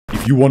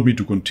If you want me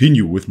to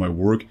continue with my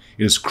work,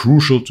 it is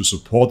crucial to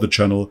support the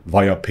channel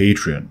via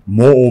Patreon.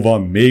 Moreover,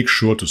 make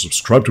sure to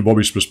subscribe to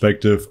Bobby's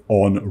Perspective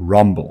on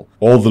Rumble.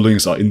 All the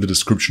links are in the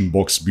description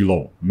box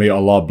below. May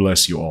Allah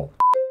bless you all.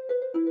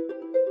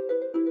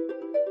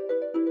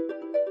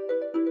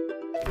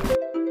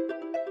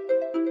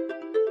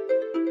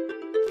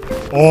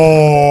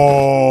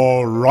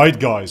 Alright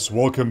guys,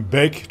 welcome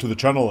back to the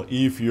channel.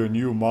 If you're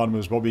new, my name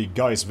is Bobby.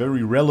 Guys,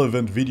 very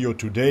relevant video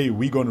today.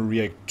 We're gonna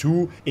react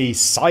to a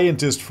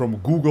scientist from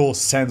Google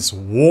sends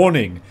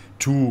warning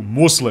to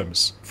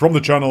Muslims from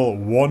the channel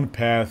One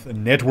Path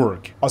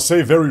Network. I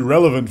say very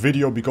relevant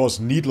video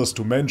because needless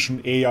to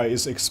mention, AI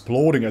is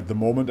exploding at the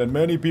moment and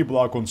many people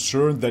are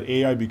concerned that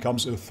AI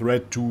becomes a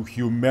threat to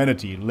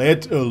humanity,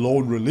 let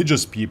alone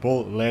religious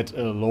people, let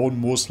alone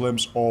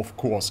Muslims, of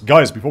course.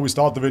 Guys, before we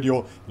start the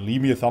video,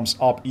 leave me a thumbs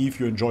up if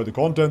you enjoy the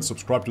content,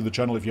 subscribe to the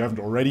channel if you haven't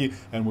already,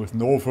 and with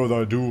no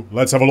further ado,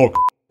 let's have a look.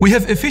 We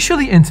have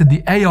officially entered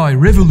the AI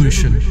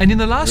revolution, and in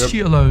the last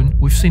year alone,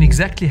 we've seen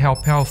exactly how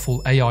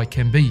powerful AI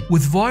can be.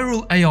 With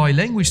viral AI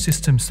language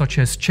systems such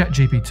as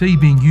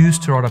ChatGPT being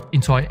used to write up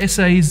entire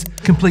essays,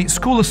 complete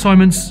school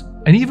assignments,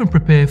 and even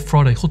prepare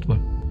Friday khutbah.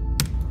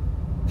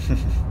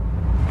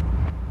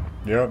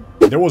 Yeah,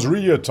 there was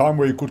really a time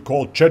where you could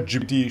call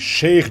ChatGPT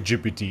Sheikh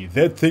GPT.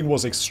 That thing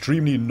was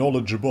extremely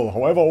knowledgeable.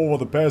 However, over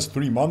the past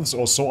 3 months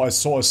or so, I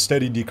saw a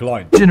steady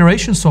decline.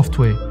 Generation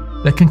software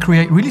that can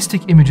create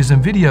realistic images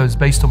and videos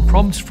based on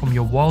prompts from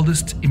your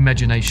wildest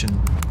imagination.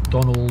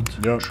 Donald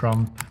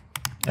Trump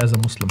as a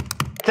Muslim.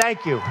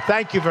 Thank you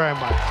very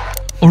much.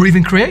 Or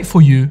even create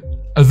for you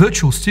a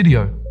virtual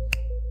studio.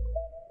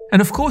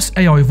 And of course,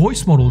 AI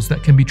voice models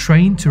that can be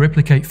trained to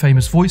replicate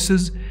famous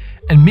voices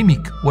and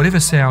mimic whatever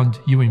sound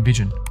you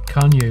envision.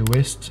 Kanye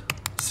West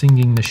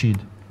singing Nasheed.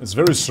 It's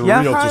very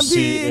surreal to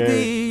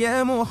see.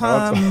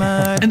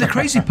 And the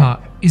crazy part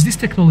is this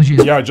technology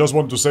is... Yeah, I just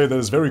want to say that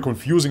it's very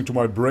confusing to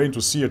my brain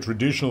to see a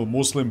traditional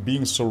Muslim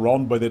being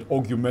surrounded by that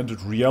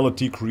augmented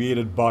reality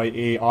created by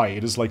AI.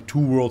 It is like two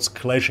worlds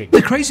clashing.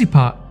 The crazy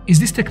part is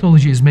this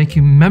technology is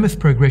making mammoth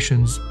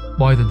progressions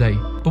by the day.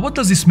 But what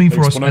does this mean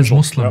for us as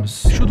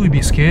Muslims? Should we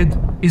be scared?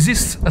 Is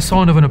this a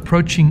sign of an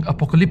approaching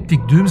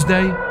apocalyptic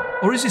doomsday?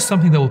 Or is this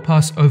something that will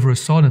pass over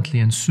us silently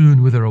and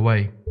soon wither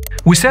away?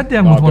 We sat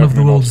down with one of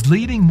the world's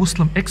leading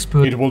Muslim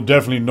experts. It will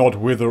definitely not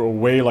wither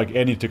away like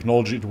any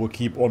technology, it will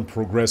keep on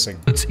progressing.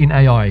 It's in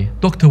AI,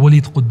 Dr.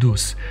 Walid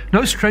Quddus,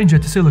 no stranger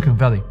to Silicon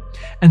Valley,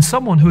 and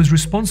someone who is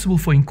responsible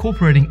for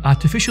incorporating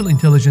artificial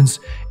intelligence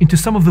into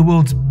some of the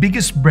world's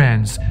biggest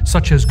brands,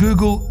 such as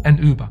Google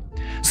and Uber.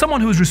 Someone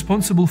who is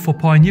responsible for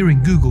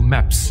pioneering Google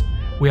Maps.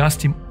 We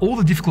asked him all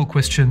the difficult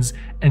questions,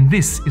 and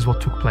this is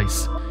what took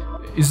place.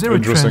 Is there a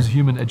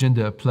transhuman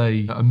agenda at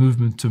play, a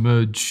movement to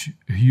merge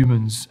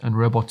humans and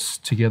robots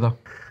together?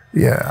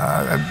 Yeah,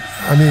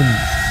 I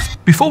mean...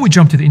 Before we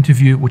jump to the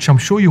interview, which I'm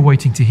sure you're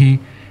waiting to hear,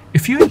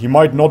 He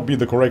might not be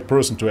the correct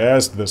person to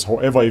ask this.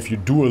 However, if you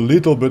do a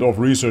little bit of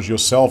research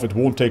yourself, it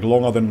won't take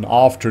longer than an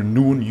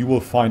afternoon. You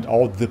will find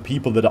out the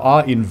people that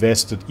are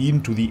invested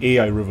into the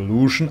AI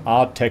revolution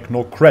are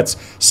technocrats.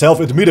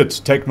 Self-admitted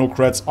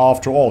technocrats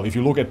after all. If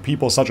you look at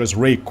people such as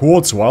Ray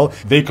Kurzweil,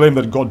 they claim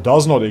that God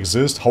does not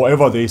exist.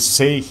 However, they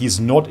say he's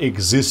not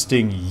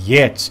existing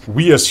yet.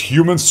 We as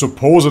humans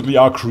supposedly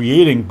are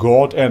creating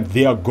God, and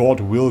their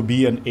God will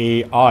be an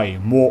AI.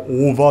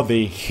 Moreover,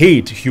 they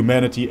hate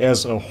humanity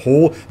as a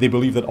whole. They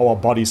believe that our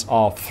bodies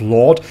are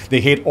flawed.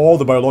 They hate all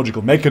the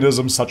biological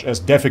mechanisms such as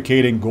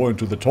defecating, going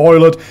to the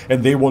toilet,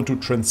 and they want to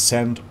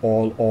transcend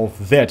all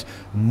of that.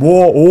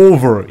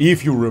 Moreover,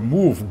 if you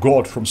remove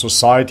God from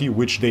society,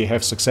 which they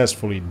have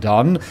successfully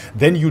done,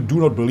 then you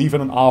do not believe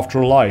in an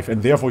afterlife,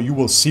 and therefore you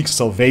will seek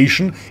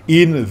salvation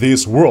in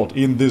this world,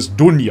 in this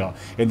dunya.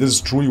 And this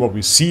is truly what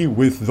we see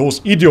with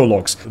those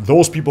ideologues.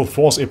 Those people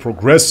force a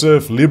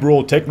progressive,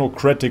 liberal,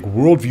 technocratic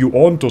worldview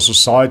onto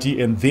society,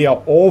 and they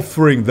are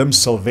offering them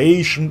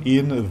salvation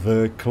in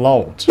the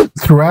cloud.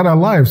 Throughout our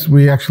lives,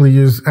 we actually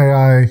use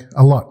AI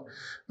a lot.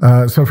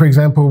 So for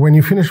example, when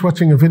you finish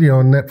watching a video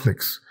on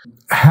Netflix,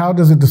 how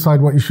does it decide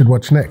what you should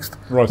watch next?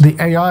 Right. The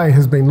AI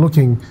has been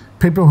looking,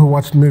 people who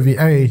watched movie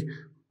A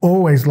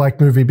always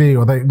like movie B,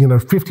 or they,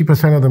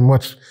 50% of them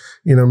watch,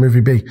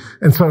 movie B.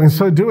 And so in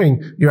so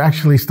doing, you're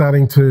actually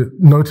starting to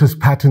notice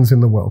patterns in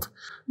the world.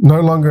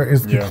 No longer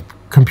is the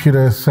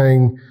computer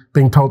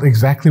being told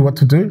exactly what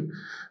to do,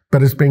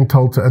 but it's being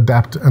told to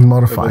adapt and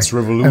modify. It's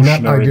revolutionary.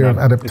 And that idea of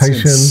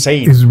adaptation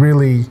is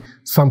really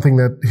something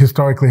that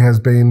historically has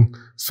been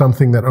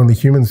something that only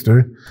humans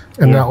do.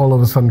 And now all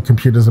of a sudden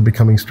computers are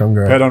becoming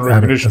stronger at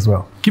it as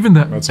well. Given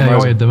that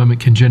AI at the moment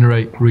can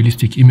generate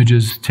realistic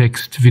images,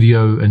 text,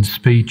 video, and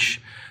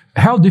speech,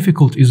 how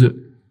difficult is it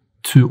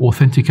to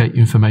authenticate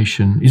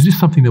information? Is this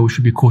something that we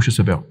should be cautious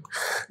about?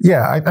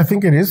 Yeah, I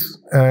think it is.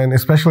 And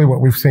especially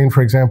what we've seen,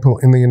 for example,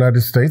 in the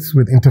United States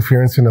with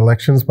interference in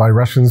elections by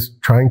Russians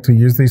trying to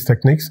use these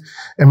techniques.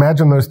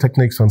 Imagine those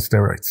techniques on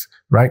steroids,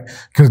 right?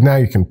 Because now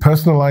you can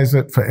personalize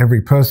it for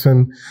every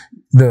person.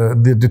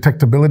 the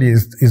detectability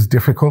is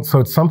difficult. So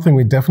it's something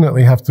we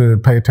definitely have to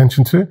pay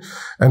attention to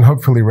and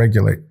hopefully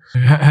regulate.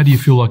 How do you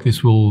feel like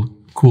this will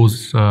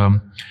cause,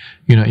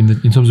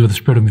 in terms of the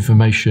spread of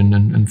information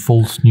and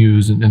false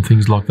news and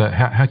things like that?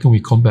 How can we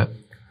combat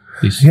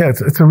this? Yeah,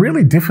 it's a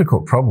really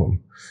difficult problem.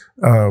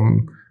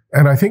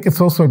 And I think it's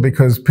also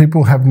because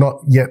people have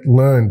not yet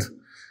learned,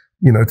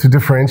 to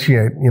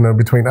differentiate,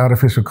 between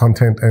artificial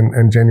content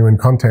and genuine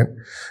content.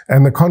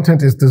 And the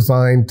content is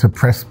designed to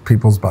press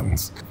people's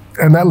buttons.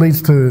 And that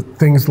leads to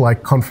things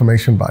like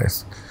confirmation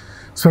bias.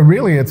 So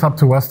really, it's up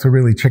to us to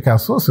really check our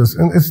sources.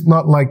 And it's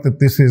not like that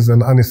this is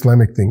an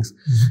un-Islamic thing.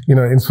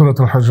 In Surah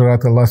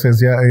Al-Hujurat, Allah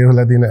says, Ya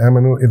ayyuhalladhina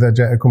amanu idha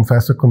ja'akum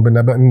fasiqun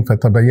binaba'in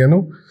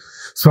fatabayyanu.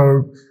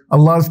 So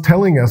Allah is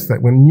telling us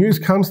that when news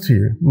comes to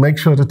you, make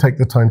sure to take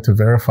the time to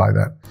verify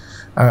that.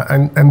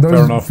 And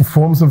those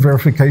forms of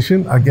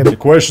verification are getting... The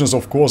question is,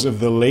 of course, if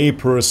the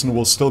layperson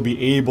will still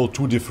be able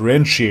to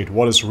differentiate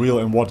what is real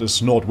and what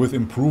is not. With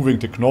improving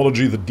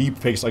technology, the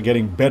deepfakes are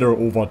getting better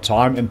over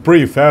time and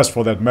pretty fast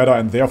for that matter.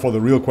 And therefore, the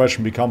real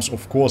question becomes,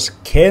 of course,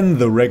 can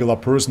the regular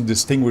person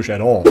distinguish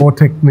at all? More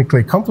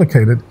technically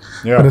complicated,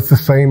 but it's the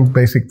same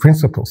basic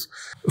principles.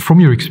 From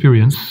your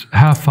experience,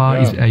 how far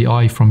is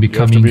AI from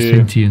becoming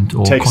sentient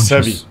or conscious?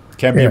 Savvy.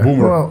 Can't be a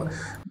boomer. Well,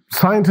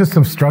 scientists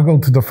have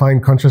struggled to define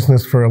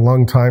consciousness for a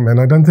long time,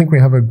 and I don't think we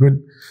have a good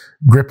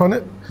grip on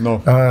it. No.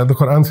 The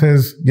Quran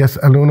says,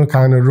 يَسْأَلُونَكَ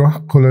عَنِ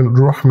الرُّوحِ قُلِ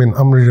الرُّوحُ مِنْ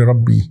أَمْرِ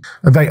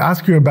رَبِّي. They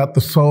ask you about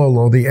the soul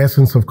or the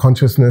essence of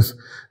consciousness.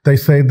 They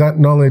say that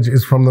knowledge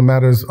is from the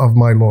matters of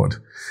my Lord.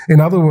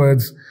 In other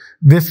words,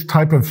 this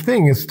type of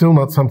thing is still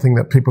not something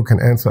that people can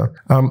answer.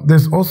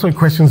 There's also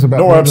questions about...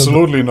 No,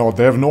 absolutely not.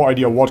 They have no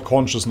idea what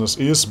consciousness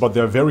is, but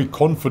they're very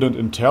confident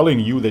in telling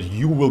you that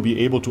you will be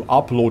able to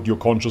upload your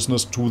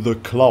consciousness to the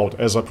cloud,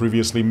 as I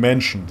previously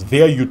mentioned.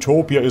 Their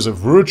utopia is a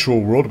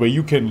virtual world where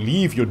you can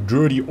leave your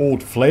dirty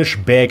old flesh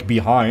bag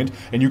behind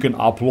and you can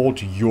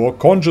upload your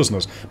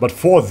consciousness. But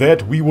for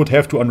that, we would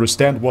have to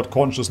understand what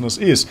consciousness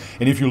is.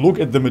 And if you look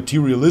at the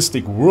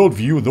materialistic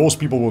worldview, those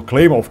people will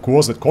claim, of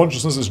course, that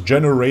consciousness is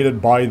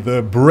generated by the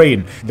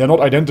brain. They're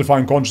not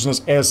identifying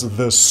consciousness as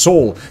the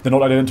soul. They're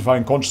not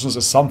identifying consciousness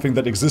as something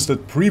that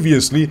existed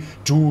previously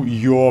to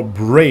your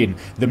brain.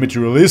 The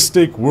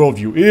materialistic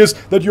worldview is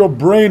that your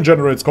brain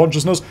generates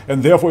consciousness,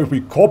 and therefore if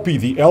we copy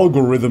the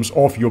algorithms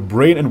of your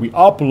brain and we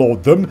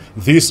upload them,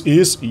 this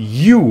is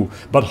you.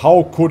 But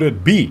how could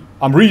it be?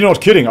 I'm really not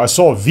kidding. I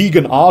saw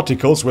vegan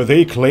articles where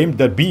they claimed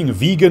that being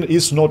vegan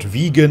is not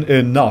vegan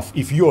enough.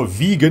 If you're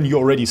vegan, you're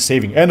already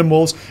saving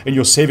animals and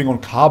you're saving on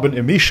carbon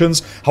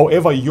emissions.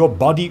 However, your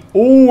body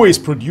always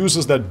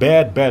produces that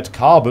bad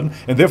carbon,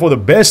 and therefore the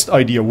best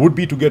idea would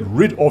be to get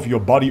rid of your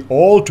body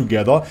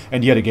altogether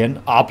and yet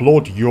again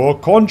upload your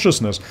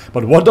consciousness.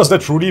 But what does that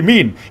truly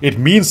mean? It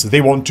means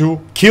they want to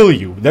kill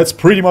you. That's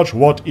pretty much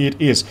what it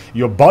is.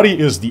 Your body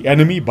is the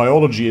enemy,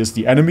 biology is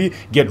the enemy.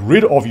 Get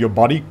rid of your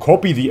body,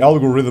 copy the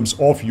algorithms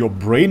of your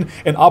brain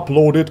and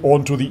upload it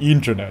onto the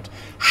internet.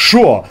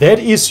 Sure, that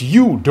is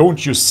you,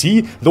 don't you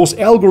see? Those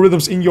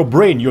algorithms in your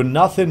brain, you're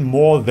nothing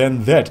more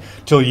than that.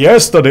 Till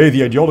yesterday,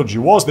 the ideology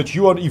was that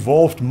you are an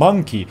evolved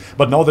monkey,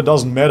 but now that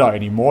doesn't matter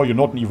anymore. You're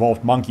not an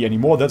evolved monkey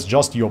anymore. That's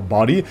just your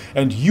body,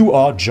 and you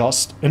are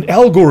just an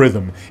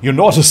algorithm. You're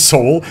not a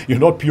soul, you're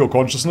not pure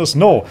consciousness.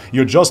 No,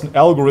 you're just an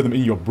algorithm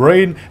in your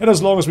brain, and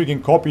as long as we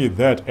can copy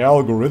that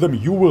algorithm,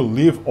 you will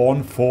live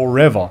on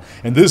forever.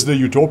 And this is the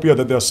utopia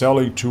that they're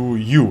selling to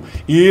you.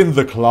 In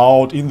the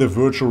cloud, in the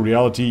virtual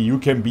reality, you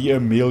can be a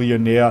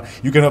millionaire,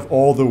 you can have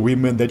all the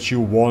women that you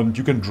want,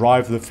 you can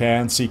drive the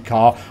fancy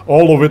car,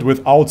 all of it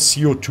without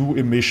CO2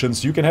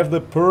 emissions, you can have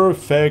the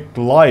perfect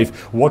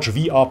life, watch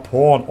VR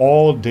porn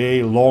all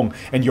day long,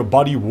 and your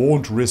body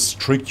won't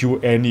restrict you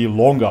any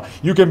longer.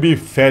 You can be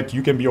fat,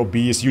 you can be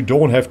obese, you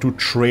don't have to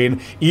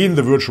train. In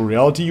the virtual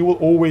reality, you will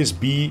always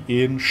be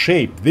in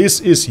shape. This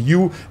is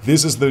you,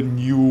 this is the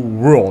new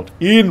world.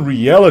 In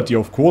reality,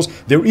 of course,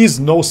 there is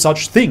no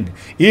such thing.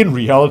 In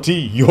reality,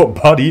 your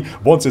body,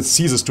 once it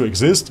ceases to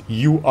exist,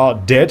 you are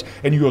dead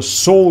and your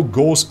soul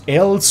goes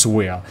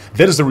elsewhere.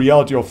 That is the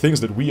reality of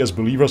things that we as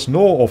believers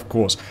know, of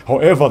course.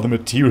 However, the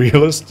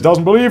materialist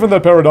doesn't believe in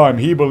that paradigm.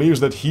 He believes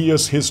that he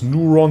is his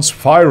neurons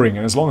firing,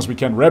 and as long as we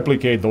can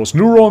replicate those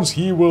neurons,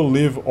 he will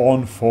live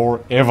on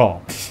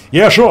forever.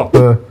 Yeah, sure.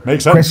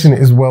 Makes sense. The question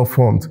is well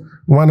formed.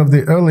 One of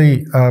the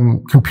early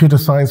computer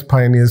science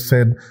pioneers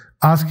said,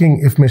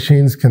 asking if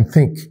machines can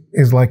think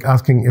is like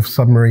asking if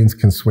submarines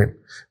can swim.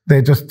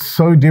 They're just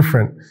so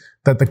different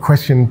that the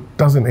question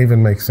doesn't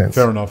even make sense.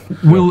 Fair enough.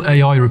 Will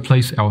AI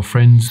replace our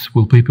friends?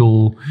 Will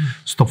people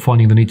stop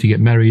finding the need to get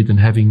married and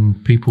having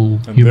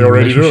human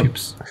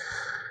relationships?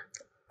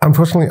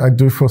 Unfortunately, I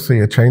do foresee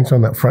a change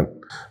on that front.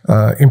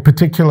 In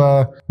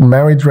particular,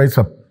 marriage rates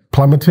are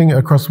plummeting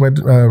across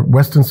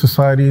Western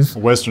societies.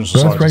 Birth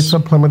rates are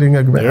plummeting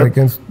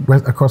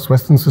across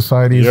Western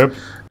societies. Yep.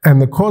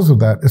 And the cause of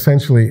that,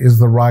 essentially, is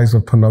the rise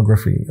of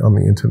pornography on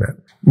the internet.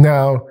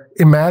 Now,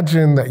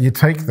 imagine that you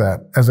take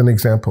that as an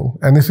example,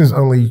 and this is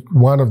only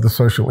one of the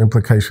social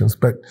implications,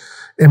 but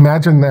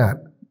imagine that,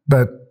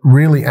 but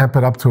really amp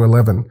it up to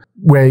 11,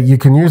 where you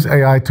can use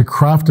AI to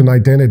craft an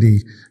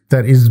identity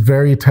that is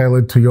very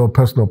tailored to your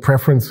personal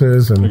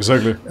preferences and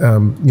exactly.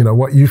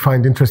 What you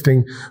find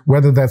interesting,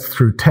 whether that's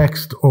through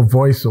text or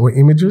voice or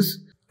images.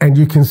 And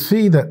you can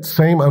see that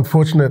same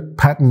unfortunate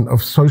pattern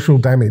of social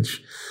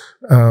damage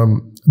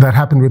that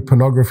happened with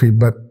pornography,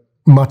 but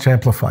much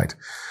amplified.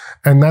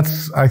 And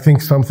that's, I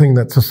think, something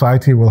that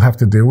society will have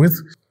to deal with.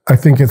 I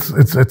think it's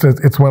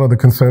one of the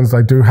concerns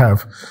I do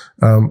have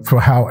for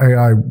how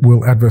AI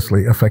will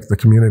adversely affect the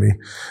community.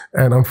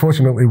 And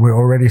unfortunately, we're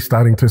already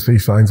starting to see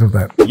signs of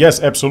that. Yes,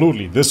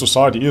 absolutely. This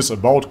society is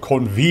about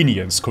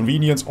convenience.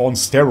 Convenience on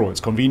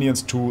steroids.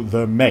 Convenience to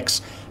the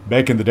max.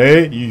 Back in the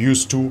day, you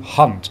used to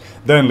hunt.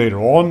 Then later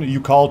on,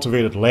 you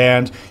cultivated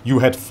land, you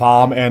had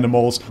farm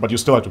animals, but you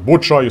still had to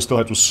butcher, you still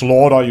had to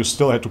slaughter, you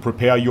still had to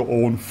prepare your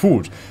own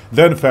food.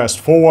 Then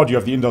fast forward, you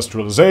have the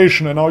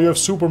industrialization, and now you have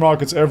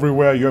supermarkets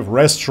everywhere, you have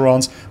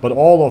restaurants, but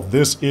all of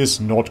this is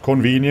not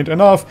convenient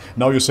enough.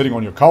 Now you're sitting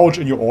on your couch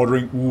and you're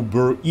ordering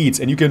Uber Eats,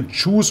 and you can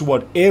choose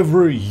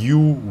whatever you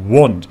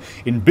want.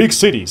 In big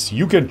cities,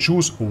 you can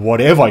choose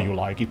whatever you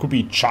like. It could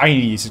be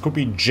Chinese, it could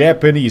be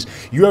Japanese.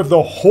 You have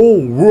the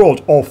whole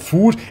world of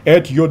food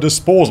at your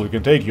disposal. You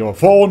can take your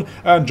phone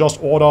and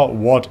just order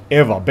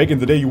whatever. Back in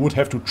the day, you would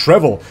have to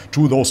travel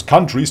to those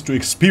countries to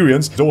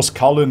experience those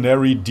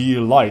culinary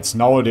delights.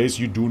 Nowadays,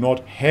 you do not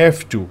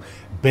have to.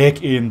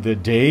 Back in the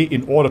day,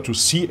 in order to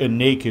see a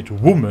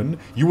naked woman,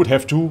 you would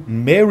have to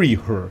marry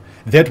her.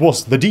 That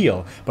was the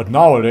deal. But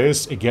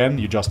nowadays, again,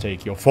 you just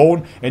take your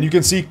phone and you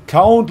can see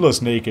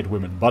countless naked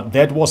women. But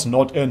that was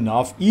not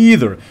enough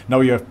either. Now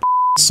you have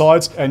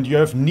sites and you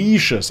have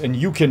niches, and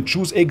you can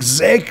choose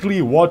exactly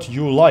what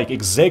you like,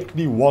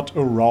 exactly what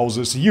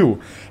arouses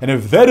you. And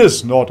if that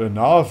is not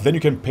enough, then you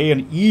can pay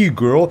an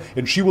e-girl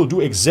and she will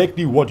do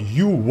exactly what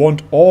you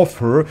want of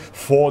her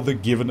for the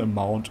given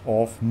amount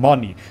of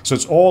money. So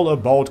it's all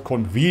about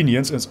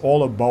convenience, it's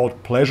all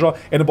about pleasure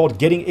and about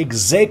getting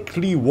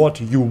exactly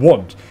what you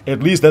want.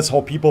 At least that's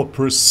how people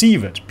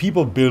perceive it.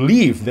 People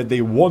believe that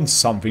they want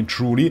something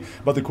truly,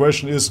 but the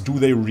question is, do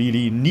they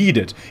really need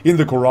it? In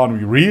the Quran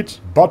we read,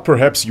 but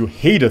perhaps you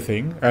hate a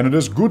thing and it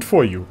is good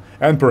for you,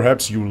 and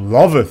perhaps you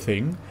love a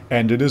thing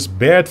and it is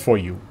bad for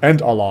you,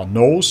 and Allah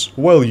knows,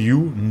 while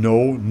you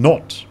know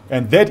not.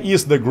 And that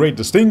is the great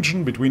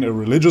distinction between a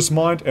religious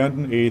mind and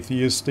an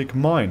atheistic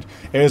mind.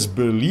 As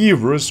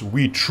believers,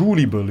 we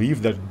truly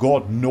believe that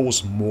God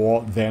knows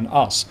more than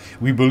us.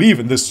 We believe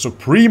in this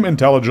supreme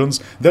intelligence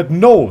that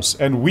knows,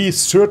 and we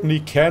certainly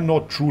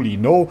cannot truly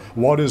know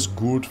what is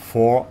good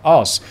for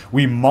us.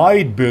 We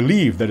might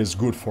believe that it's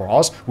good for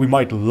us, we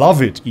might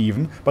love it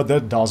even, but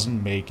that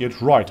doesn't make it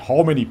right.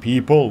 How many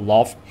people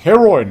love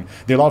heroin?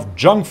 They love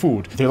junk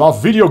food, they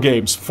love video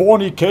games,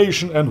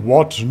 fornication and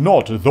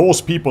whatnot.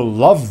 Those people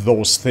love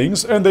those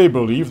things and they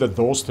believe that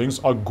those things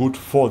are good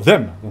for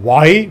them.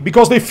 Why?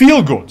 Because they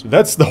feel good.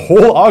 That's the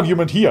whole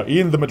argument here.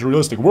 In the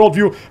materialistic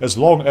worldview, as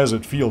long as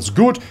it feels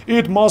good,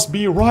 it must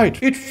be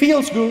right. It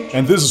feels good.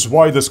 And this is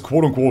why this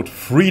quote-unquote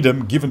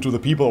freedom given to the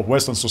people of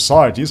Western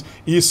societies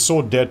is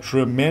so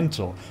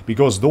detrimental,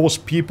 because those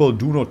people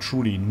do not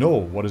truly know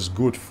what is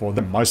good for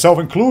them. Myself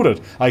included.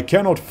 I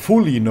cannot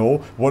fully know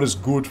what is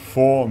good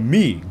for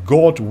me.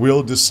 God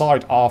will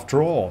decide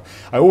after all.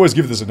 I always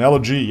give this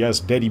analogy,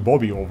 yes, Daddy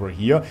Bobby over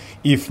here.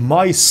 If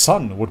my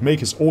son would make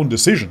his own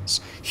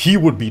decisions, he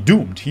would be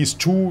doomed. He's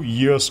 2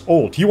 years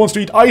old. He wants to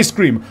eat ice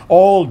cream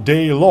all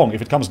day long.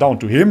 If it comes down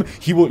to him,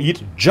 he will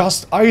eat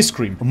just ice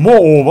cream.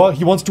 Moreover,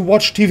 he wants to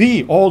watch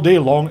TV all day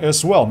long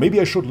as well. Maybe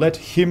I should let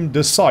him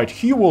decide.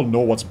 He will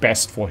know what's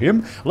best for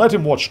him. Let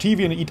him watch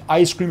TV and eat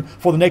ice cream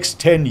for the next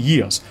 10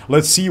 years.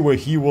 Let's see where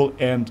he will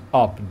end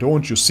up.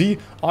 Don't you see?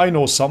 I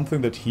know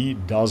something that he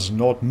does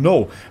not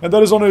know. And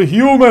that is on a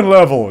human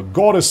level.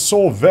 God is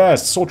so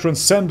vast, so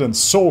transcendent,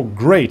 so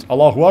great,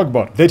 Allahu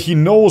Akbar, that he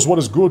knows what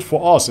is good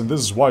for us. And this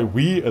is why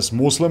we as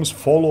Muslims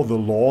follow the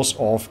laws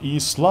of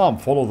Islam,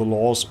 follow the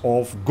laws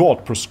of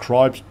God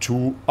prescribed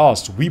to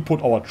us. We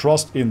put our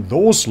trust in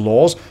those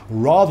laws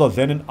rather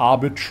than in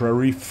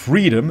arbitrary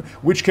freedom,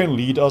 which can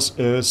lead us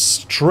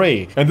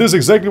astray. And this is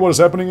exactly what is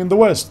happening in the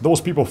West.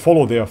 Those people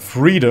follow their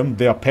freedom,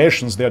 their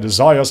passions, their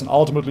desires, and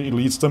ultimately it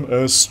leads them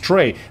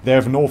astray. They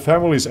have no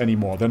families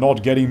anymore. They're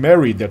not getting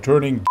married. They're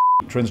turning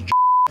transgender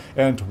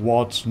and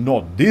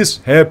whatnot. This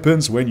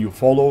happens when you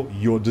follow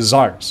your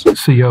desires.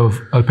 CEO of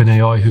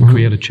OpenAI, who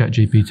created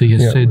ChatGPT,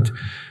 has said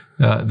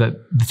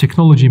that the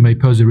technology may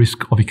pose a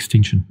risk of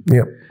extinction.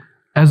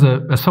 As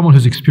someone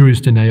who's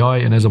experienced in AI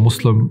and as a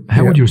Muslim,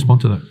 how would you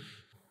respond to that?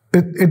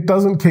 It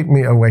doesn't keep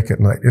me awake at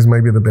night, is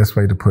maybe the best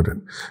way to put it.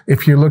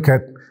 If you look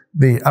at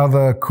the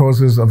other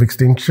causes of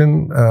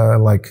extinction,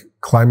 like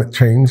climate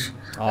change,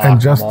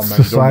 and just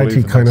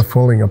society kind of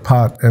falling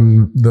apart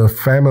and the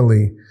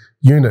family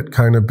unit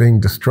kind of being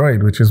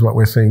destroyed, which is what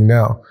we're seeing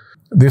now.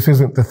 This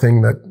isn't the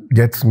thing that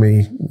gets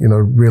me,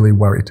 really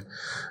worried.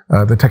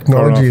 The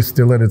technology is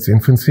still at its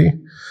infancy.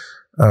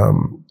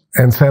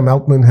 And Sam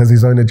Altman has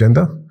his own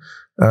agenda.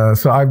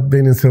 So I've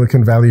been in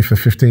Silicon Valley for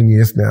 15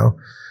 years now.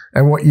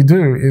 And what you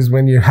do is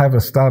when you have a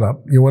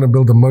startup, you want to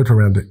build a moat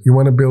around it. You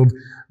want to build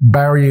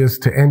barriers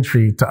to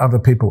entry to other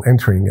people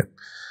entering it.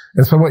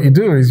 And so what you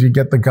do is you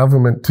get the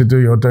government to do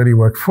your dirty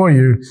work for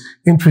you,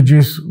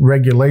 introduce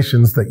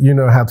regulations that you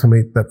know how to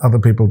meet that other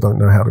people don't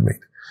know how to meet.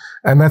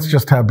 And that's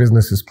just how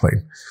business is played.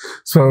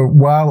 So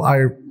while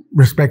I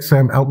respect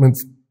Sam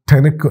Altman's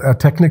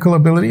technical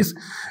abilities,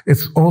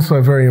 it's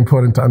also very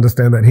important to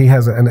understand that he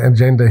has an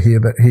agenda here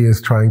that he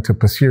is trying to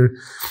pursue.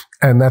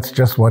 And that's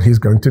just what he's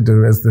going to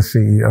do as the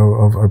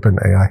CEO of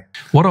OpenAI.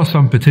 What are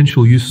some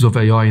potential uses of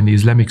AI in the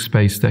Islamic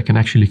space that can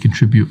actually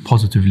contribute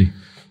positively?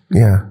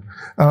 Yeah.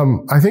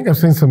 I think I've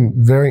seen some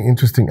very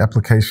interesting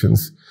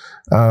applications.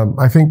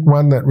 I think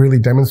one that really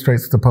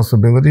demonstrates the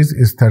possibilities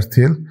is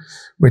Tartil,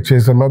 which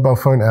is a mobile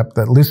phone app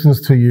that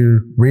listens to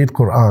you read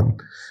Quran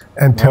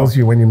and tells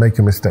you when you make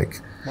a mistake.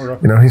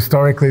 Okay. You know,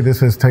 historically, this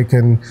has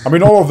taken... I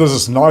mean, all of this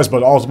is nice,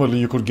 but ultimately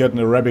you could get an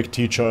Arabic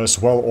teacher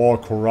as well or a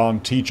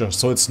Quran teacher.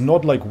 So it's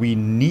not like we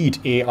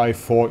need AI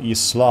for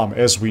Islam.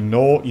 As we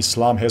know,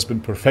 Islam has been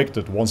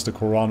perfected once the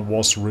Quran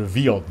was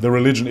revealed. The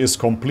religion is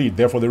complete.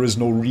 Therefore, there is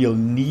no real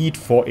need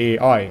for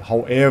AI.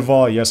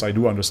 However, yes, I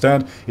do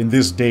understand, in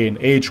this day and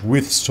age,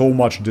 with so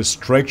much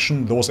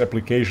distraction, those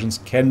applications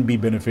can be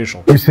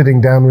beneficial. You're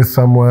sitting down with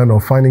someone or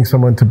finding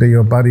someone to be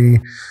your buddy.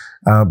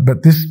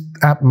 But this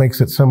app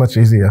makes it so much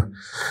easier.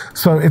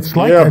 So it's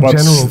like a general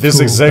tool. This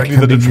is exactly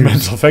the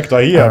detrimental factor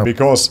here,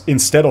 because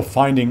instead of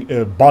finding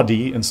a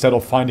buddy, instead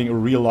of finding a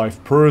real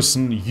life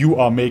person, you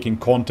are making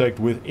contact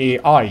with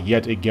AI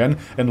yet again,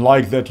 and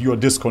like that you are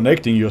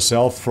disconnecting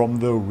yourself from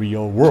the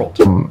real world.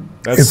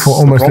 It's for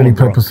almost any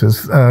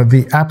purposes.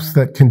 The apps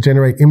that can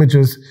generate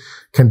images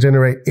can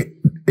generate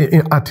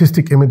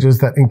artistic images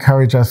that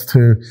encourage us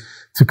to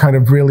kind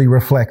of really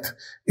reflect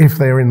if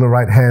they're in the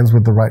right hands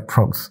with the right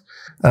prompts.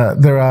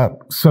 There are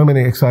so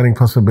many exciting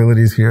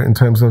possibilities here in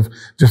terms of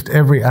just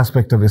every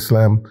aspect of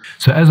Islam.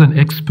 So as an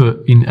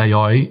expert in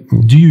AI,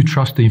 do you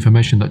trust the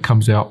information that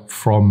comes out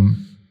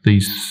from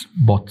these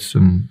bots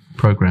and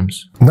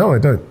programs? No, I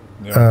don't.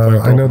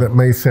 I know that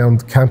may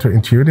sound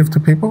counterintuitive to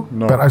people,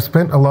 but I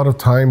spent a lot of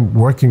time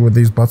working with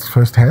these bots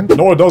firsthand.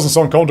 No, it doesn't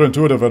sound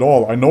counterintuitive at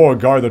all. I know a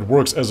guy that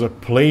works as a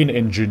plane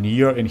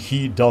engineer and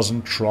he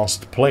doesn't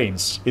trust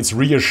planes. It's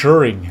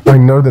reassuring. I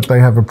know that they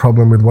have a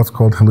problem with what's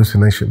called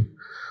hallucination.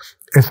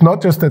 It's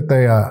not just that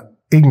they are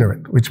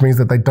ignorant, which means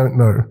that they don't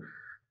know,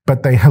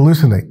 but they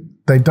hallucinate.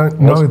 They don't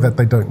know that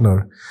they don't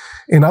know.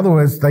 In other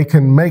words, they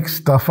can make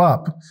stuff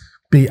up,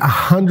 be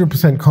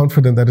 100%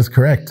 confident that it's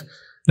correct.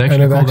 They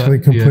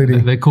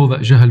call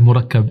that jahal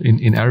murakkab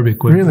in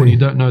Arabic, when you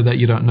don't know that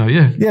you don't know.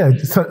 Yeah.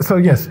 So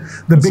yes,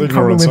 the big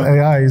problem with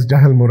AI is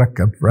jahal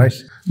murakkab, right?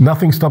 Yes.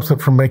 Nothing stops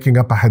it from making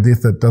up a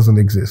hadith that doesn't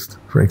exist,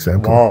 for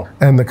example. Wow.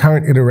 And the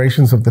current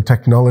iterations of the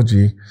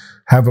technology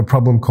have a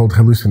problem called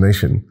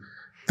hallucination.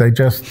 They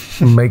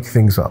just make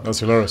things up. That's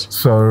hilarious.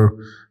 So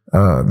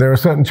there are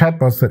certain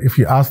chatbots that if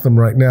you ask them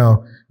right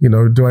now, you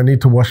know, do I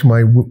need to wash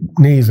my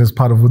knees as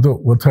part of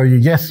wudu? Will tell you,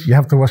 yes, you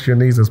have to wash your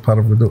knees as part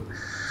of wudu.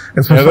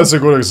 And so that's a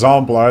good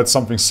example. I had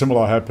something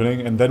similar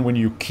happening. And then when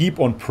you keep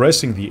on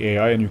pressing the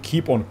AI and you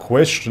keep on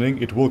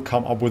questioning, it will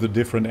come up with a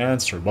different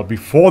answer. But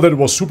before that, it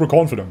was super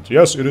confident.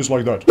 Yes, it is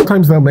like that.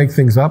 Sometimes they'll make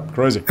things up.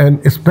 Crazy. And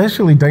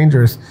especially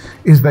dangerous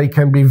is they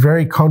can be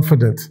very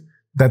confident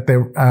that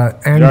they're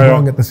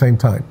wrong at the same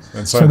time.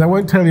 So they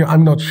won't tell you,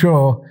 I'm not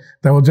sure.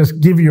 They will just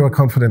give you a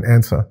confident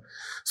answer.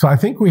 So I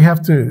think we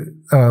have to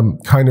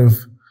kind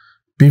of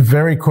be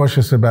very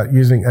cautious about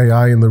using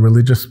AI in the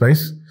religious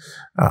space.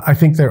 I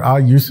think there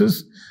are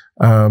uses.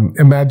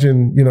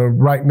 Imagine, you know,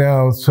 right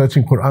now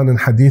searching Quran and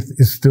Hadith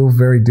is still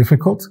very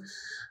difficult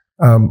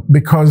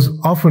because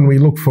often we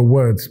look for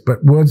words,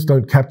 but words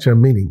don't capture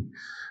meaning.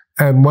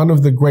 And one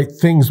of the great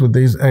things with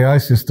these AI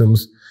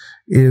systems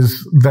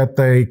is that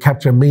they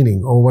capture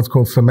meaning, or what's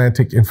called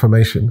semantic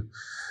information.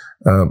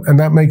 And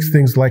that makes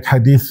things like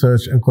Hadith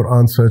search and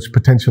Quran search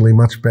potentially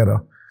much better.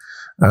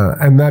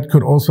 And that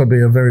could also be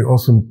a very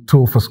awesome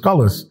tool for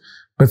scholars,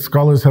 but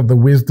scholars have the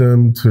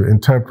wisdom to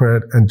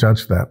interpret and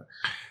judge that.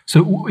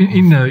 So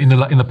in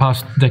the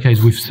past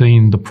decades, we've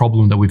seen the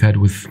problem that we've had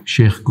with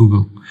Sheikh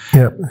Google.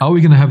 Yeah. Are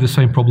we going to have the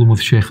same problem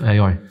with Sheikh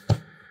AI?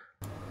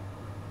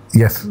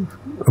 Yes.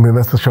 I mean,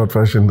 that's the short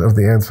version of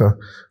the answer.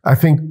 I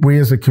think we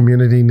as a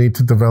community need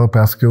to develop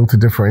our skill to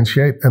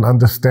differentiate and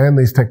understand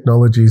these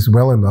technologies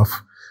well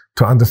enough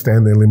to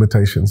understand their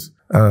limitations.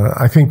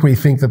 I think we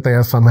think that they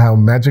are somehow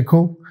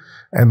magical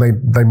and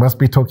they must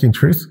be talking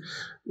truth,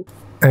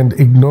 and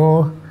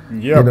ignore...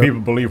 Yeah,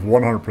 people believe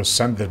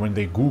 100% that when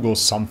they Google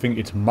something,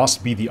 it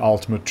must be the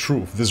ultimate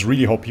truth. This is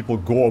really how people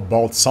go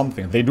about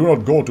something. They do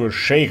not go to a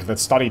sheikh that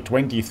studied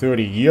 20,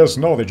 30 years.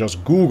 No, they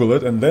just Google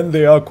it and then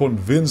they are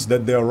convinced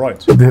that they're right.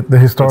 The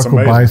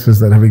historical biases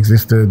that have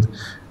existed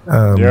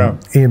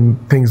in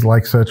things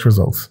like search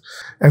results.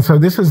 And so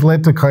this has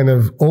led to kind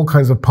of all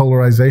kinds of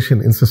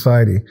polarization in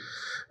society.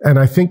 And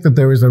I think that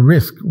there is a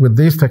risk with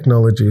these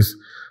technologies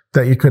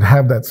that you could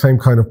have that same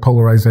kind of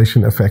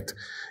polarization effect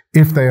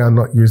if they are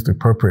not used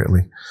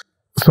appropriately.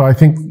 So I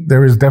think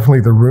there is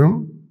definitely the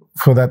room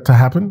for that to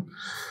happen.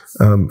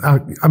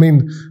 I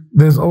mean,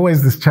 there's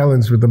always this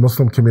challenge with the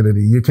Muslim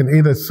community. You can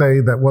either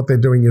say that what they're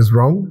doing is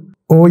wrong,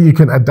 or you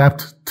can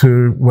adapt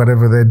to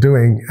whatever they're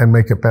doing and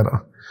make it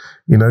better.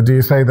 You know, do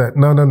you say that,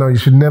 no, you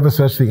should never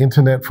search the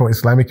internet for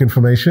Islamic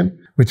information,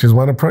 which is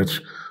one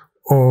approach?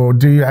 Or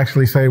do you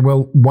actually say,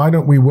 well, why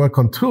don't we work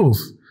on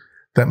tools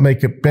that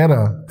make it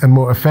better and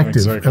more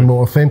effective and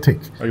more authentic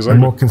and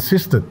more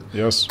consistent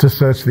to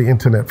search the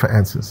internet for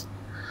answers?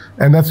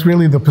 And that's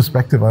really the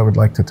perspective I would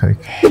like to take.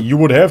 You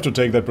would have to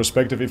take that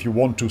perspective if you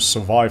want to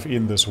survive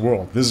in this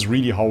world. This is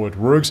really how it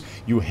works.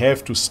 You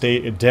have to stay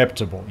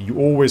adaptable. You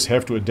always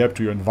have to adapt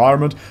to your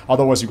environment.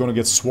 Otherwise, you're going to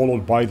get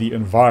swallowed by the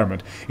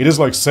environment. It is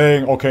like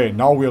saying, okay,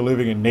 now we're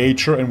living in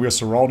nature and we're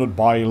surrounded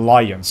by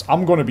lions.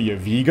 I'm going to be a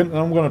vegan and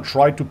I'm going to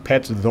try to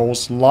pet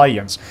those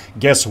lions.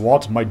 Guess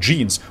what? My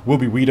genes will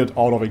be weeded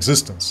out of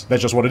existence.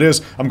 That's just what it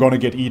is. I'm going to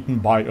get eaten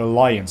by a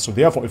lion. So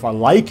therefore, if I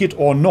like it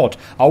or not,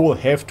 I will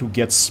have to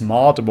get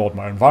smart about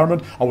my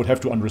environment. I would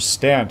have to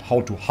understand how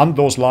to hunt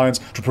those lions,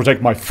 to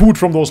protect my food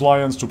from those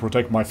lions, to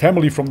protect my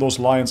family from those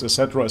lions,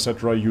 etc.,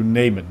 etc., you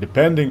name it.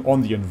 Depending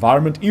on the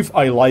environment, if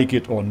I like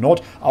it or not,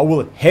 I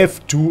will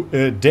have to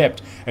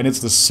adapt. And it's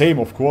the same,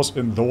 of course,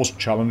 in those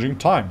challenging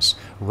times.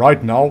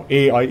 Right now,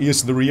 AI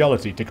is the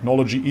reality.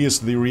 Technology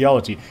is the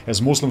reality.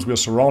 As Muslims, we are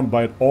surrounded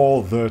by it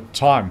all the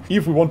time.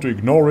 If we want to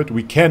ignore it,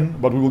 we can,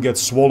 but we will get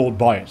swallowed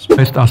by it.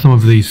 Best are some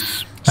of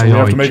these So AI we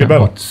have to make it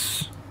better.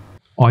 chatbots.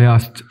 I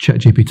asked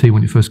ChatGPT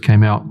when it first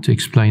came out to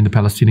explain the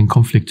Palestinian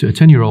conflict to a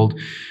 10-year-old,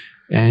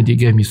 and it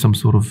gave me some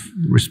sort of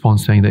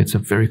response saying that it's a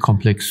very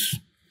complex,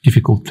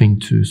 difficult thing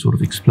to sort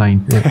of explain.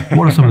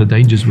 What are some of the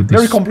dangers with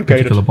this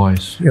particular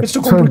bias? It's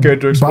too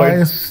complicated to explain.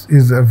 Bias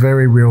is a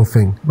very real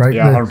thing, right?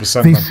 Yeah,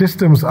 100%. These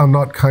systems are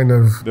not kind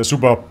of They're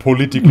super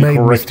politically made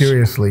correct.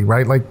 mysteriously,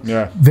 right? Like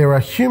there are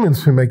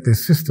humans who make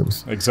these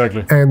systems.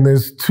 Exactly. And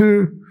there's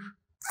two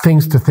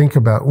things to think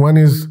about. One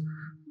is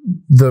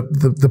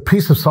the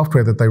piece of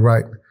software that they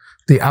write,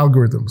 the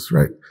algorithms,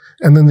 right?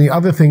 And then the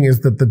other thing is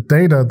that the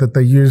data that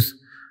they use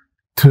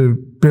to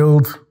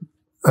build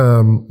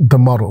the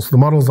models. The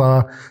models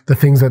are the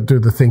things that do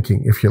the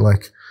thinking, if you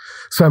like.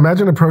 So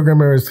imagine a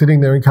programmer is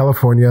sitting there in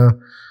California.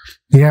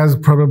 He has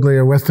probably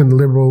a Western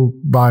liberal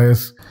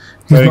bias.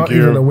 He's not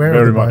even aware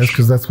of the bias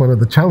because that's one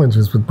of the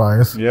challenges with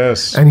bias.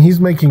 Yes. And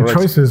he's making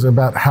choices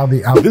about how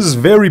the... This is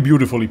very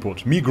beautifully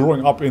put. Me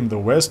growing up in the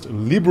West,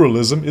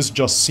 liberalism is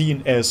just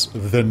seen as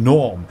the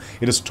norm.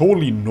 It is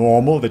totally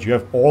normal that you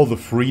have all the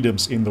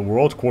freedoms in the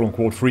world,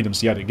 quote-unquote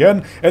freedoms yet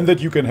again, and that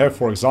you can have,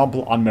 for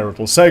example,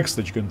 unmarital sex,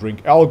 that you can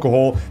drink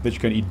alcohol, that you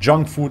can eat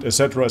junk food,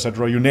 etc.,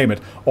 etc., you name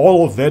it.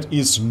 All of that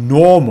is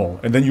normal.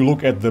 And then you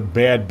look at the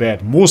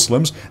bad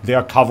Muslims, they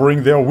are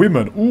covering their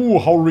women. Ooh,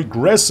 how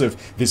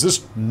regressive. This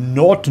is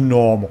not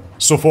normal.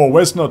 So for a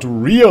Westerner to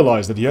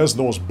realize that he has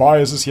those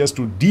biases, he has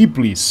to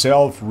deeply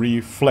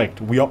self-reflect.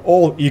 We are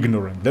all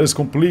ignorant. That is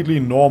completely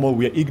normal.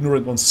 We are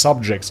ignorant on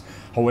subjects.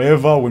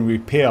 However, when we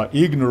pair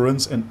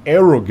ignorance and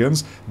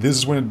arrogance, this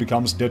is when it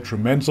becomes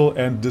detrimental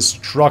and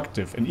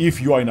destructive. And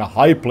if you are in a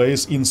high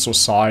place in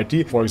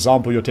society, for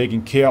example, you're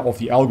taking care of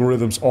the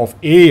algorithms of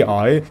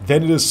AI,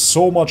 then it is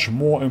so much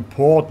more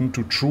important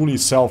to truly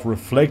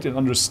self-reflect and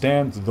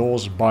understand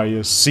those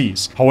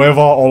biases.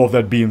 However, all of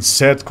that being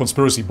said,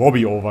 Conspiracy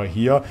Bobby over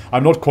here,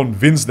 I'm not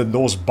convinced that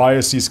those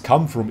biases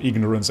come from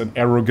ignorance and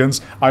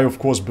arrogance. I, of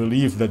course,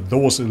 believe that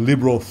those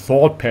liberal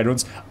thought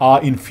patterns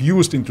are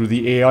infused into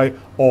the AI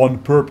on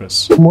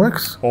purpose.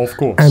 Works. Of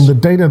course. And the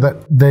data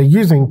that they're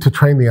using to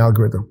train the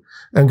algorithm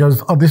and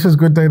goes, oh, this is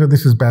good data,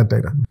 this is bad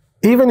data.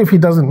 Even if he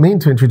doesn't mean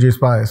to introduce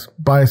bias,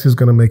 bias is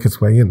going to make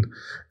its way in.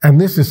 And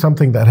this is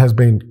something that has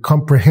been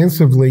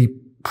comprehensively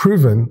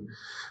proven,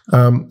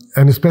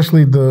 and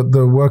especially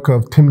the work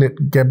of Timnit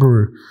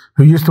Gebru,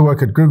 who used to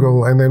work at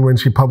Google, and then when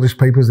she published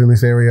papers in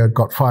this area,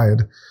 got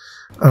fired,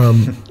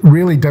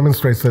 really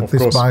demonstrates that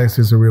this bias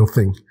is a real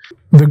thing.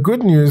 The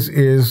good news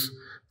is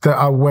there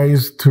are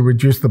ways to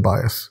reduce the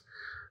bias.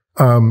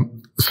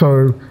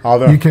 So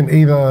you can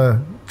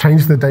either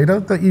change the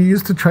data that you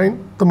use to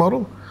train the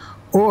model,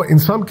 or in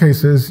some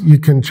cases, you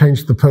can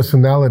change the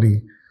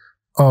personality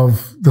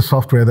of the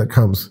software that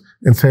comes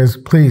and says,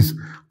 please,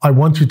 I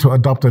want you to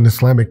adopt an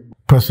Islamic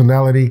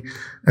personality,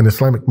 an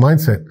Islamic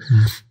mindset.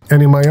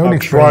 And in my own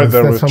experience,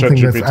 that's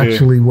something that's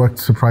actually worked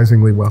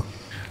surprisingly well.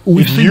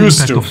 It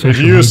used to.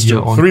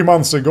 3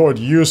 months ago it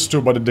used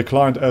to, but it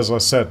declined, as I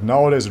said.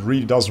 Nowadays it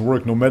really does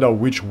work no matter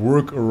which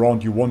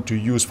workaround you want to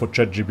use for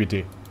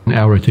ChatGPT.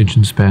 Our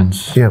attention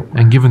spans. Yeah.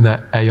 And given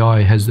that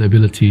AI has the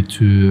ability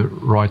to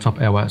write up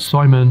our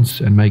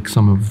assignments and make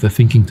some of the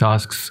thinking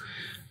tasks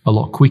a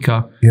lot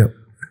quicker,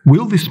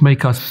 will this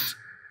make us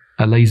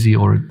a lazy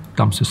or a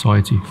dumb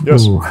society?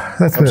 Yes, Ooh,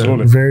 that's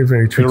absolutely. A very,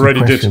 very tricky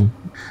question.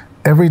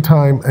 Every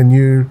time a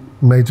new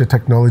major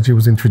technology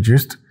was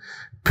introduced,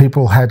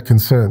 people had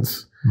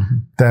concerns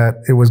that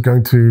it was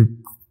going to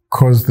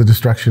cause the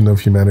destruction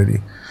of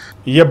humanity.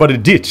 Yeah, but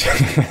it did.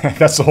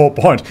 That's the whole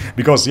point.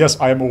 Because yes,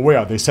 I am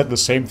aware. They said the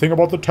same thing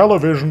about the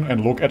television,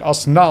 and look at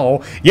us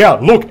now. Yeah,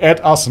 look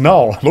at us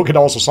now. Look at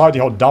our society,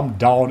 how dumbed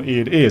down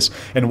it is.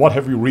 And what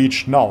have we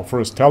reached now?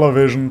 First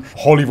television,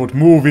 Hollywood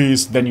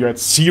movies, then you had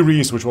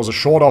series, which was a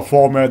shorter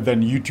format,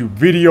 then YouTube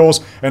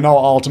videos, and now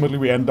ultimately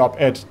we end up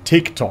at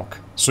TikTok.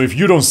 So if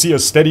you don't see a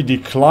steady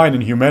decline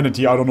in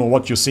humanity, I don't know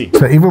what you see.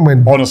 So even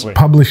when honestly,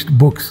 published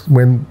books,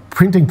 when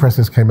printing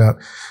presses came out,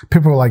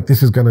 people were like,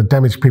 this is going to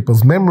damage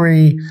people's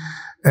memory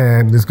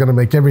and it's going to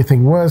make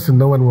everything worse and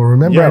no one will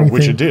remember anything.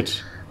 Which it did.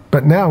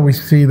 But now we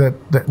see that...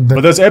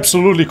 But that's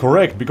absolutely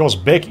correct, because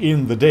back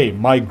in the day,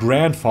 my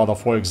grandfather,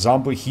 for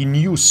example, he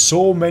knew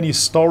so many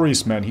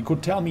stories, man. He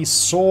could tell me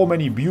so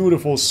many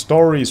beautiful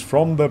stories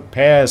from the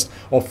past,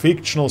 or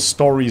fictional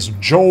stories,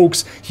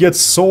 jokes. He had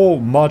so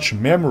much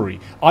memory.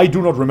 I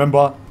do not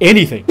remember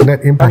anything.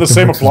 And the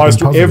same applies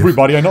to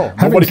everybody I know.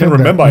 Nobody can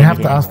remember anything. You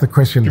have to ask the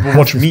question, people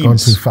watch memes. Gone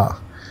too far?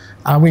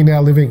 Are we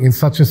now living in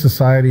such a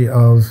society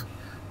of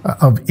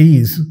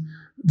ease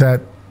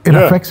that it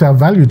affects our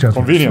value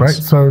judgments, right?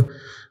 So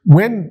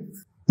when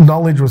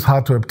knowledge was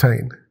hard to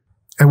obtain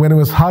and when it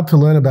was hard to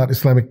learn about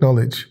Islamic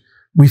knowledge,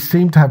 we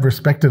seem to have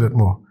respected it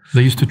more.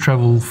 They used to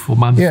travel for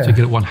months to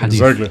get one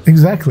hadith.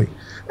 Exactly.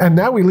 And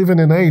now we live in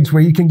an age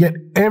where you can get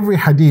every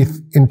hadith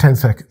in 10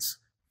 seconds.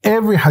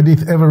 Every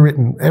hadith ever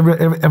written,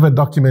 ever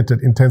documented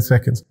in 10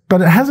 seconds.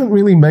 But it hasn't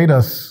really made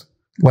us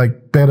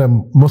like better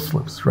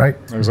Muslims, right?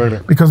 Exactly.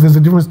 Because there's a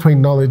difference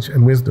between knowledge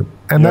and wisdom.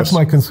 And that's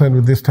my concern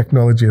with this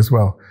technology as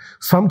well.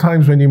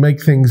 Sometimes when you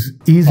make things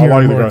easier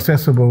and more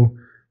accessible,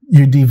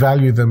 you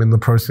devalue them in the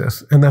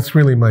process. And that's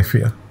really my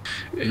fear.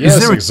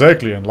 Yes,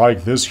 exactly. And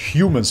like this,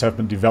 humans have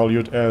been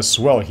devalued as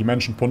well. He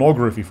mentioned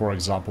pornography, for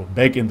example.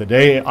 Back in the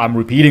day, I'm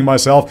repeating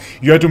myself,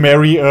 you had to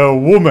marry a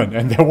woman.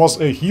 And there was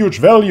a huge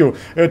value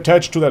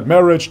attached to that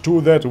marriage, to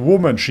that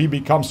woman. She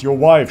becomes your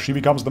wife. She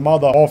becomes the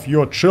mother of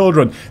your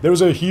children. There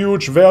is a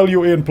huge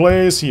value in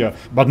place here.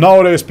 But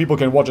nowadays, people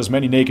can watch as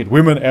many naked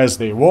women as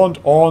they want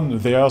on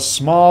their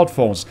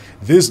smartphones.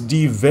 This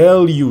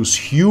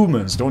devalues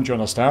humans, don't you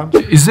understand?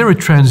 Is there a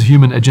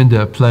transhuman agenda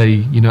at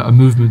play, you know, a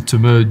movement to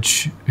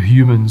merge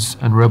humans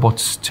and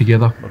robots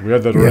together? But we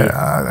had that already.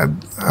 Yeah,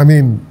 I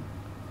mean,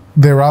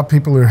 there are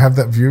people who have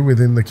that view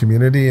within the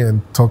community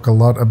and talk a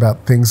lot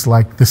about things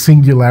like the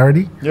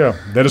singularity. Yeah,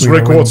 that is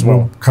records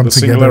well. Come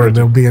together and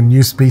there'll be a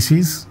new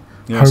species,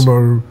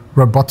 Homo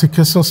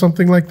roboticus or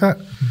something like that.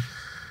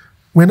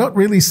 We're not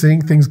really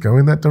seeing things go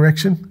in that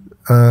direction.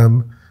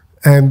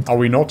 And are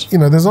we not? You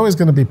know, there's always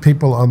going to be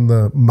people on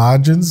the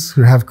margins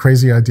who have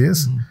crazy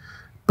ideas.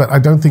 But I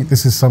don't think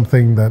this is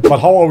something that... But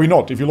how are we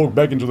not? If you look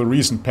back into the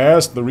recent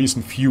past, the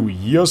recent few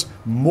years,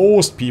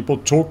 most people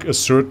took a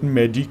certain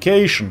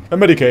medication. A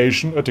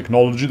medication, a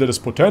technology that is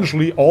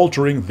potentially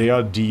altering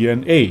their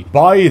DNA.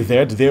 By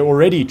that, they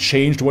already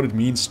changed what it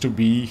means to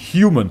be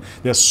human.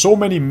 There's so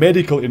many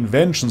medical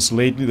inventions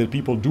lately that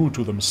people do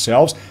to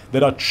themselves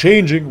that are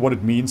changing what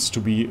it means to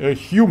be a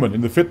human.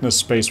 In the fitness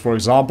space, for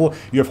example,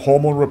 you have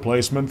hormone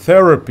replacement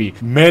therapy.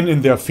 Men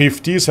in their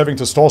 50s having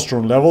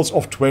testosterone levels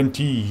of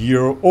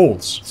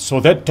 20-year-olds.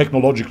 So that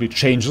technologically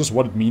changes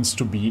what it means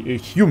to be a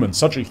human.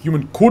 Such a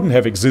human couldn't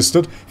have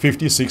existed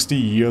 50, 60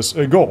 years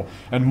ago.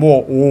 And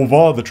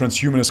moreover, the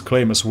transhumanists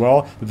claim as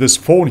well that this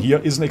phone here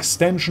is an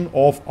extension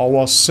of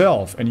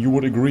ourself. And you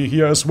would agree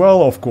here as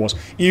well, of course.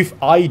 If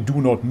I do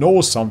not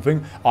know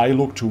something, I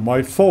look to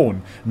my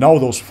phone. Now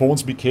those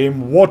phones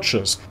became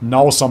watches.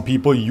 Now some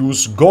people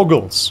use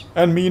goggles.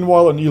 And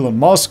meanwhile, Elon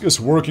Musk is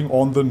working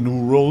on the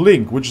neural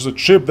link, which is a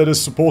chip that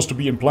is supposed to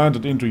be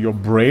implanted into your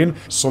brain.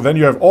 So then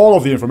you have all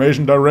of the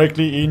information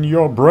directly in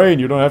your brain.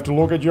 You don't have to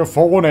look at your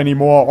phone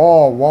anymore.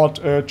 Oh,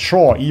 what a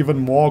chore. Even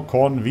more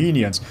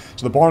convenience.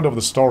 So the point of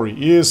the story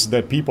is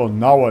that people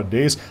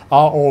nowadays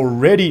are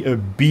already a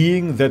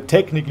being that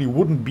technically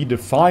wouldn't be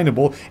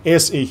definable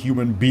as a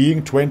human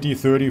being 20,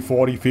 30,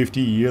 40,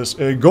 50 years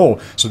ago.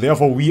 So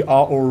therefore we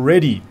are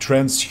already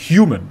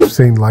transhuman. I've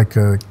seen like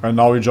a and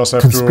now we just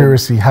have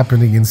conspiracy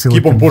happening in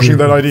Silicon keep on pushing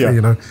that idea.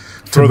 You know,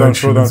 further and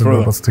further and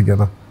further.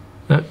 Together.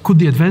 Could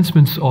the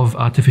advancements of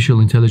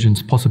artificial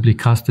intelligence possibly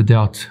cast a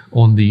doubt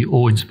on the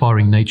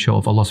awe-inspiring nature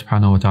of Allah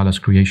subhanahu wa ta'ala's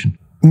creation?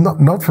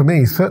 Not for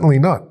me, certainly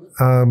not.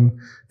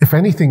 If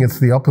anything, it's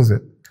the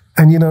opposite.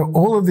 And, you know,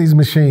 all of these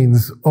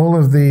machines, all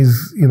of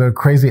these, you know,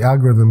 crazy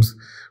algorithms,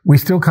 we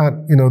still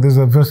can't, you know, there's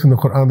a verse in the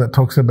Quran that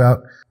talks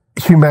about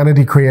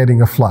humanity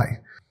creating a fly.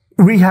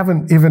 We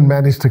haven't even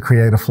managed to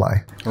create a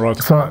fly. Right.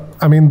 So,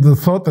 I mean, the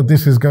thought that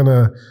this is going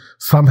to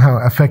somehow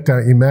affect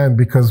our iman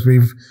because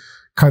we've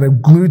kind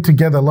of glued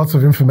together lots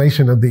of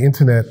information of the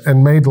internet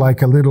and made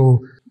like a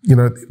little, you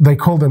know, they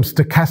call them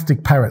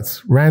stochastic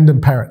parrots, random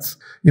parrots.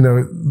 You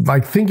know,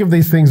 like think of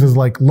these things as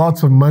like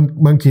lots of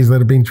monkeys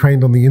that are being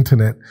trained on the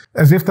internet,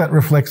 as if that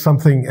reflects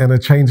something and a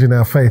change in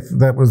our faith.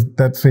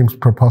 That seems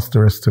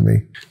preposterous to me.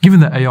 Given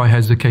that AI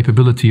has the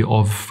capability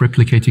of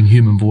replicating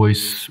human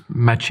voice,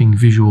 matching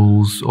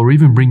visuals, or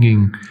even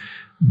bringing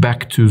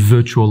back to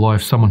virtual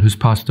life someone who's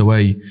passed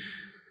away,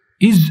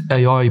 Is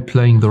AI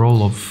playing the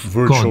role of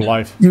virtual God?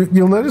 life?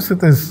 You'll notice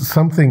that there's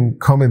something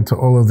common to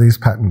all of these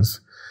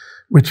patterns,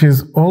 which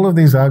is all of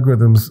these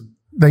algorithms,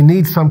 they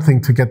need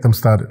something to get them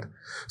started.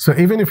 So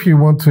even if you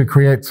want to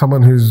create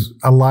someone who's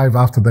alive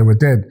after they were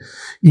dead,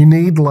 you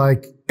need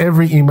like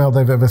every email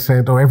they've ever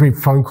sent or every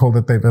phone call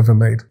that they've ever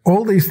made.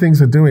 All these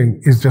things are doing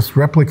is just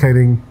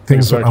replicating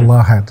things that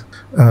Allah had.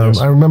 Yes.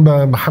 I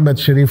remember Muhammad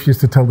Sharif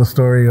used to tell the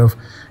story of,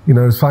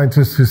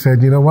 scientists who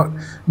said, you know what,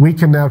 we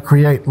can now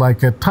create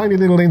like a tiny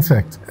little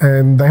insect.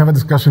 And they have a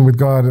discussion with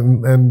God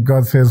and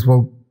God says,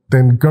 well,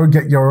 then go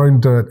get your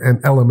own dirt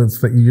and elements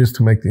that you use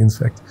to make the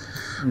insect.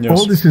 Yes.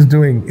 All this is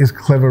doing is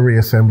clever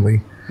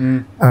reassembly.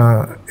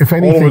 If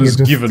anything, it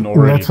just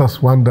lets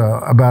us wonder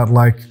about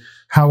like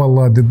how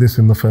Allah did this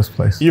in the first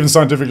place. Even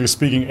scientifically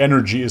speaking,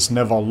 energy is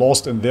never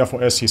lost, and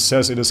therefore, as he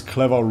says, it is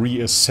clever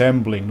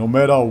reassembling. No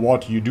matter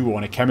what you do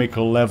on a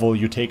chemical level,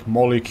 you take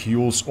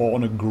molecules, or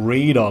on a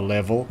greater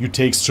level, you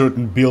take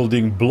certain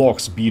building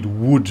blocks, be it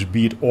wood,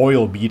 be it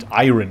oil, be it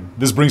iron.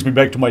 This brings me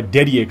back to my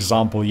daddy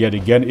example yet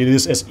again. It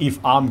is as if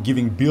I'm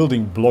giving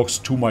building blocks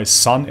to my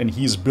son, and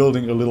he's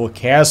building a little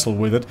castle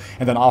with it,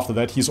 and then after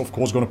that, he's of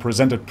course going to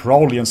present it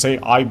proudly and say,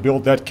 I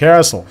built that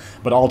castle.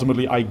 But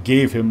ultimately, I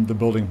gave him the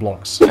building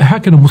blocks.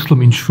 How can a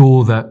Muslim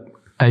ensure that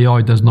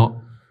AI does not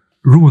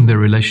ruin their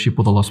relationship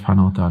with Allah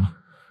subhanahu wa ta'ala?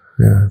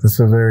 Yeah, that's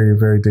a very,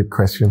 very deep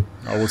question.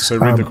 I would say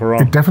read the Quran.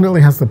 It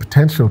definitely has the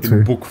potential to.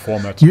 In book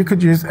format. You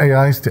could use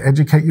AIs to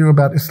educate you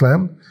about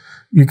Islam.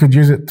 You could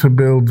use it to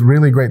build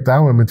really great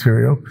dawah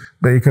material,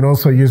 but you can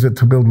also use it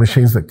to build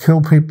machines that kill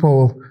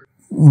people,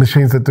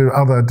 machines that do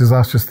other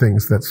disastrous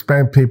things, that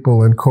spam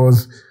people and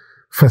cause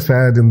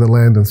fasad in the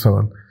land and so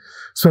on.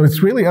 So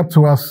it's really up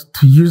to us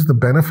to use the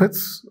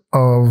benefits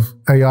of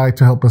AI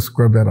to help us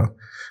grow better.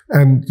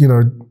 And,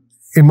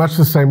 in much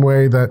the same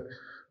way that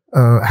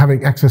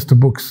having access to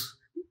books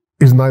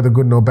is neither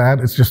good nor bad,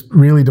 it just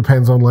really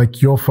depends on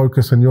like your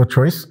focus and your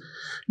choice.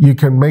 You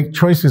can make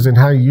choices in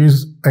how you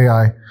use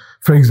AI,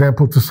 for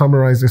example, to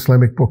summarize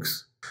Islamic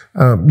books.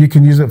 You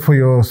can use it for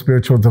your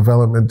spiritual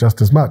development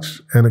just as much,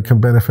 and it can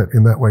benefit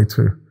in that way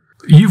too.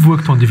 You've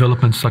worked on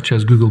developments such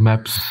as Google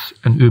Maps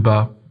and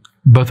Uber,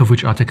 both of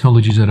which are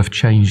technologies that have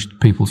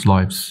changed people's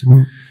lives.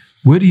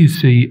 Where do you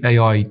see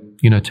AI,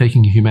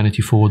 taking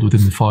humanity forward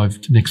within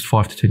the next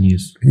 5 to 10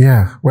 years?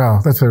 Yeah,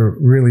 wow, that's a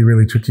really,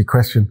 really tricky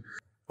question.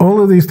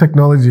 All of these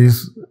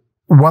technologies,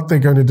 what they're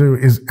going to do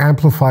is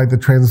amplify the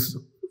trends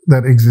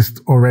that exist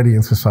already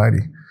in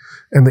society.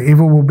 And the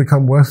evil will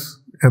become worse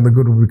and the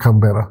good will become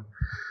better.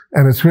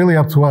 And it's really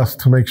up to us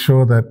to make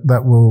sure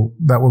that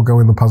will go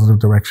in the positive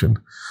direction.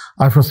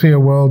 I foresee a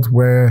world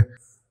where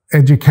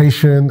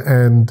education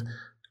and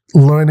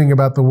learning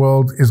about the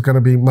world is going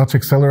to be much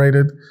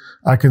accelerated.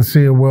 I can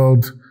see a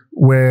world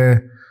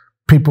where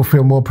people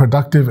feel more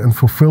productive and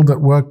fulfilled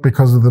at work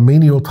because of the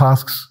menial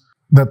tasks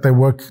that their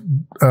work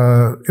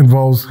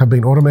involves have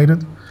been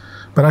automated.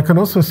 But I can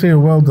also see a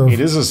world of... It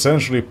is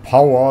essentially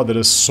power that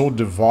is so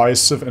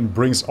divisive and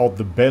brings out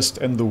the best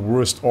and the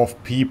worst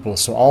of people.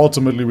 So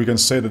ultimately we can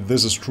say that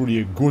this is truly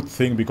a good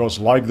thing, because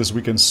like this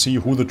we can see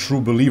who the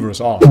true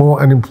believers are.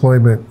 More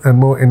unemployment and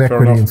more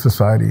inequity in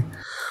society,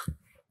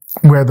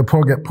 where the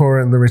poor get poorer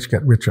and the rich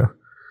get richer.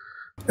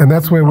 And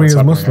that's where we as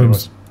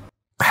Muslims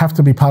have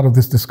to be part of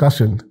this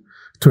discussion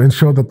to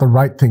ensure that the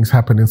right things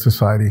happen in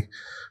society,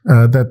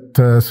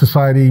 that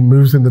society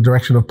moves in the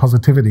direction of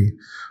positivity,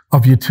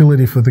 of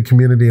utility for the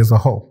community as a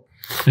whole.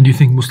 And do you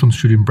think Muslims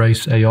should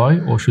embrace AI,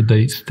 or should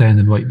they stand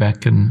and wait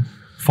back and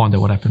find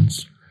out what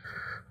happens?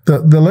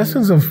 The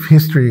lessons of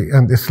history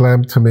and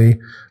Islam to me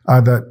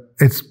are that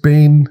it's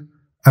been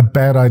a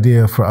bad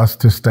idea for us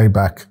to stay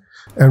back.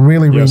 And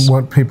really, we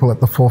want people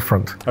at the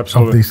forefront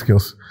of these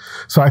skills.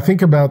 So I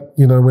think about,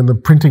 when the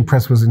printing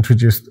press was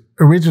introduced,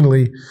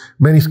 originally,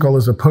 many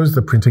scholars opposed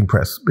the printing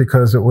press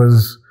because it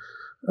was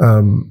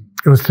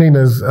seen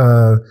as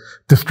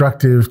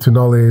destructive to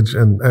knowledge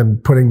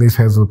and putting these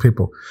hands on the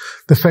people.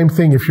 The same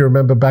thing if you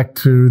remember back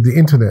to the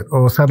internet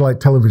or satellite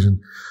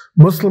television.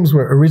 Muslims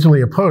were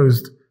originally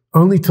opposed,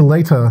 only to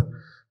later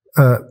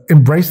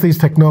embrace these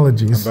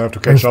technologies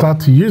and start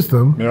to use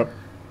them.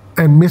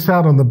 And miss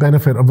out on the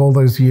benefit of all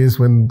those years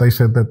when they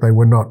said that they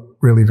were not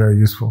really very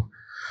useful.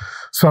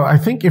 So I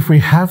think if we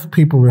have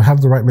people who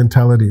have the right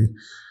mentality,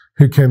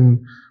 who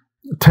can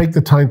take the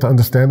time to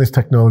understand this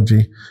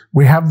technology,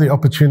 we have the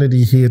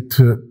opportunity here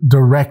to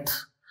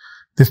direct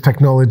this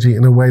technology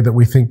in a way that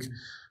we think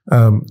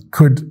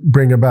could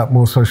bring about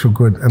more social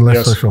good and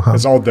less social harm.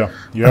 It's out there.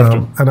 You have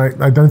to.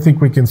 And I don't think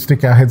we can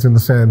stick our heads in the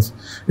sands.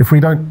 If we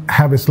don't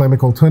have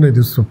Islamic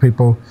alternatives for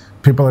people,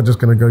 people are just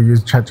going to go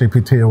use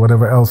ChatGPT or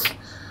whatever else.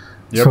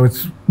 So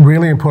it's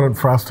really important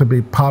for us to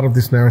be part of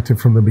this narrative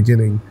from the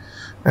beginning.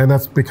 And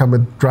that's become a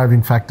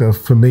driving factor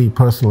for me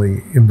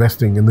personally,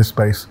 investing in this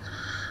space,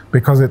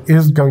 because it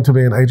is going to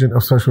be an agent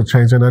of social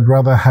change, and I'd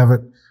rather have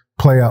it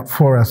play out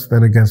for us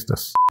than against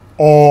us.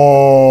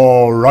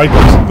 Alright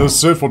guys, this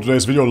is it for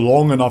today's video,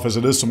 long enough as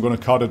it is, so I'm gonna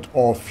cut it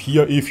off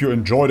here. If you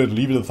enjoyed it,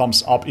 leave it a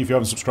thumbs up. If you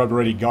haven't subscribed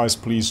already, guys,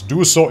 please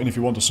do so. And if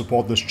you want to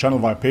support this channel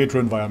via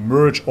Patreon, via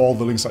merch, all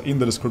the links are in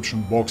the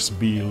description box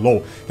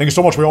below. Thank you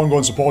so much for your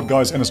ongoing support,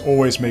 guys, and as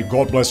always, may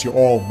God bless you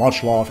all.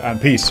 Much love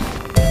and peace.